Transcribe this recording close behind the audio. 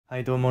は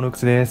いどうもルク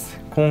スで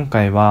す。今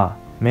回は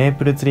メイ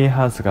プルツリー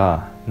ハウス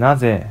がな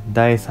ぜ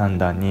第3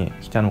弾に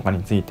来たのか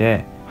につい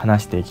て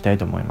話していきたい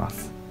と思いま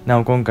す。な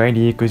お今回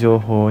リーク情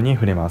報に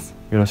触れます。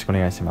よろしくお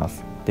願いしま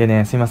す。で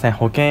ね、すいません、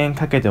保険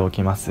かけてお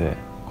きます。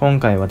今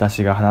回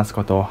私が話す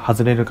こと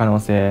外れる可能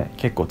性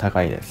結構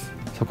高いです。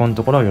そこの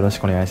ところよろし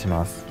くお願いし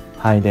ます。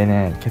はいで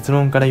ね、結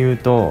論から言う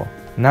と、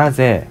な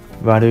ぜ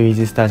ワルイー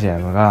ジスタジア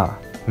ムが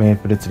メイ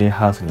プルツリー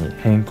ハウスに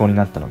変更に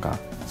なったのか。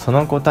そ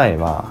の答え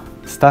は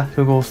スタッ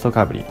フゴースト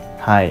かぶり。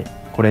はい、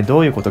これど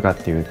ういうことかっ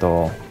ていう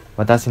と、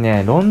私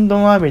ね、ロンド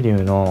ンアベニュ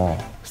ーの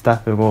スタ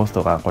ッフゴース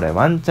トがこれ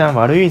ワンチャン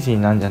ワルイージ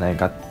なんじゃない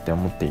かって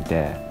思ってい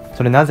て、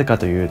それなぜか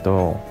という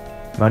と、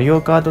マリ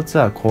オカート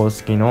ツアー公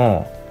式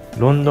の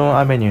ロンドン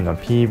アベニューの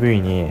PV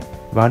に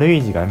ワルイ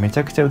ージがめち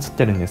ゃくちゃ映っ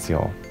てるんです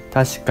よ。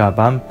確かヴ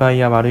ァンパ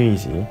イアワルイー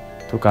ジ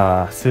と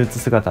かスーツ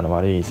姿の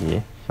ワルイー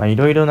ジ、い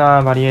ろいろ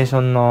なバリエーシ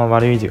ョンの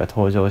ワルイージが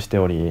登場して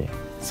おり、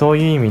そう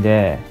いう意味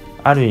で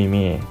ある意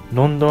味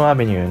ロンドンア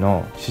ベニュー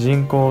の主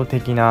人公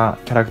的な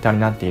キャラクターに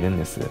なっているん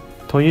です。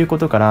というこ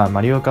とから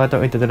マリオカー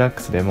ト8デラッ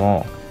クスで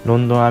もロ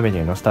ンドンアベニ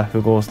ューのスタッ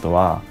フゴースト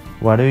は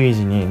ワルイー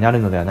ジにな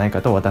るのではない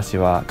かと私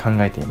は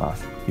考えていま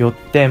す。よっ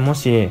ても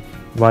し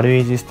ワル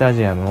イージスタ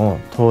ジアムを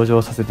登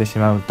場させてし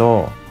まう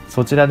と、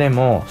そちらで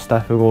もスタッ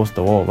フゴース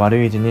トをワ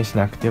ルイージにし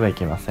なくてはい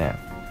けません。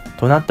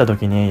となった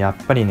時にや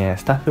っぱりね、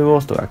スタッフゴ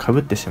ーストが被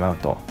ってしまう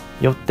と。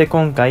よって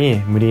今回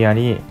無理や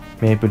り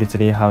メイプルツ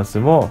リーハウス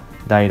を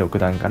第6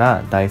弾か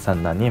ら第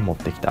3弾に持っ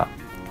てきた。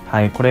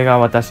はい、これが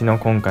私の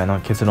今回の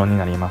結論に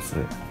なります。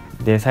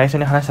で、最初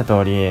に話した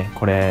通り、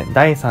これ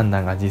第3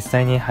弾が実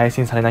際に配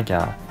信されなき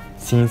ゃ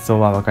真相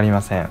は分かり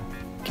ません。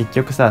結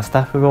局さ、ス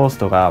タッフゴース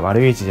トが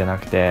悪い位置じゃな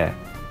くて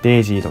デ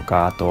イジーと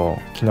か、あと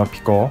キノピ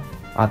コ、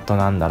あと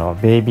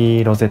ベイ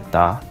ビーロゼッ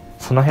タ、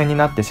その辺に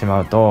なってしま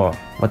うと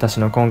私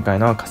の今回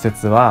の仮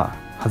説は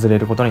外れ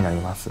ることになり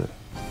ます。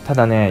た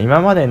だね、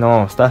今まで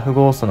のスタッフ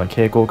ゴーストの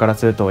傾向から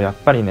すると、やっ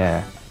ぱり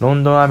ね、ロ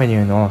ンドンアベニ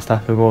ューのスタッ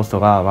フゴースト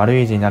が悪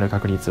い字になる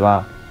確率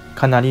は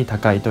かなり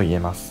高いと言え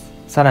ます。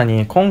さら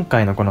に今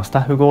回のこのスタ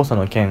ッフゴースト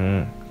の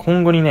件、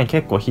今後にね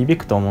結構響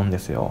くと思うんで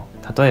すよ。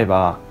例え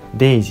ば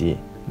デイジ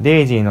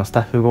ーのス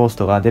タッフゴース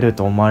トが出る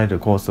と思われる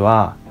コース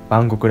は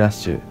バンコクラッ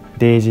シュ、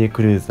デイジー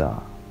クルーザー、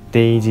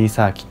デイジー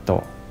サーキッ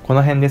ト、こ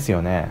の辺です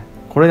よね。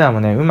これら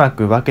もねうま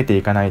く分けて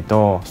いかない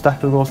とスタッ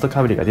フゴースト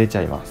かぶりが出ち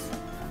ゃいます。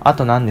あ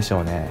と何でし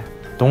ょうね、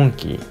ドン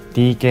キ、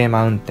DK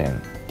マウンテ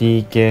ン、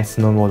DK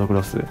スノーボードク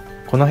ロス、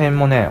この辺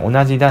もね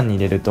同じ段に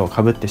入れると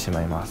被ってし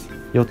まいます。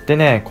よって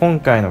ね、今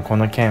回のこ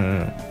の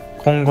件、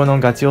今後の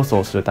ガチ予想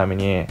をするため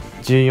に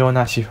重要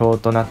な指標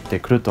となって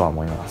くるとは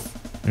思います。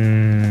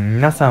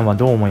皆さんは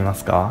どう思いま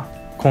すか？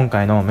今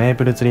回のメイ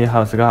プルツリー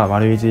ハウスがワ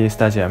ルイージス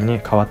タジアムに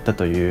変わった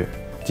という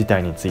事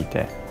態につい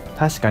て。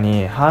確か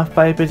にハーフ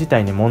パイプ自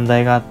体に問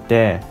題があっ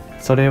て、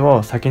それ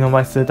を先延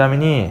ばしするため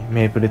に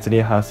メイプルツ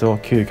リーハウスを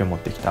急遽持っ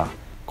てきた。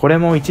これ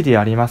も一理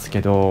あります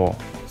けど、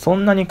そ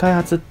んなに開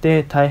発っ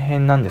て大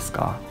変なんです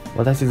か？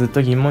私ずっ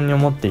と疑問に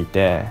思ってい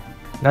て、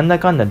なんだ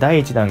かんだ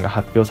第1弾が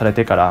発表され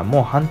てからも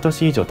う半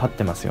年以上経っ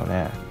てますよ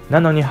ね。な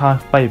のにハー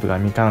フパイプが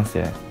未完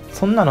成。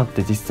そんなのっ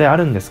て実際あ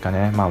るんですか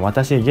ね？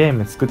私ゲー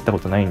ム作ったこ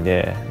とないん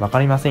で分か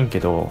りませんけ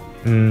ど、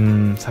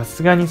さ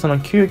すがにその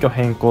急遽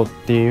変更っ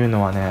ていう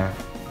のはね、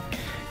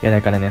いや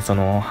だからね、そ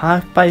のハ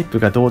ーフパイプ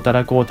がどうた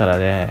らこうたら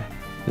で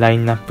ライ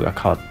ンナップが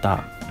変わっ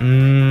た。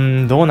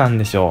どうなん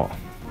でしょ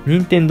う。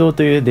任天堂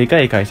というで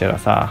かい会社が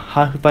さ、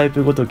ハーフパイ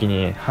プごとき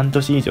に半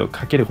年以上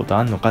かけること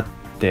あんのかっ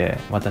て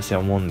私は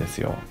思うんです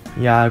よ。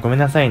いやーごめん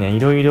なさいね、い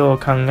ろいろ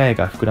考え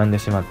が膨らんで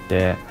しまっ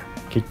て、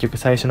結局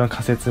最初の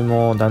仮説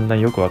もだんだ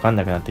んよくわかん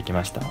なくなってき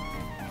ました。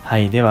は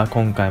い、では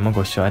今回も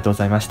ご視聴ありがとうご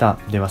ざいました。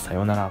ではさ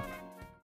ようなら。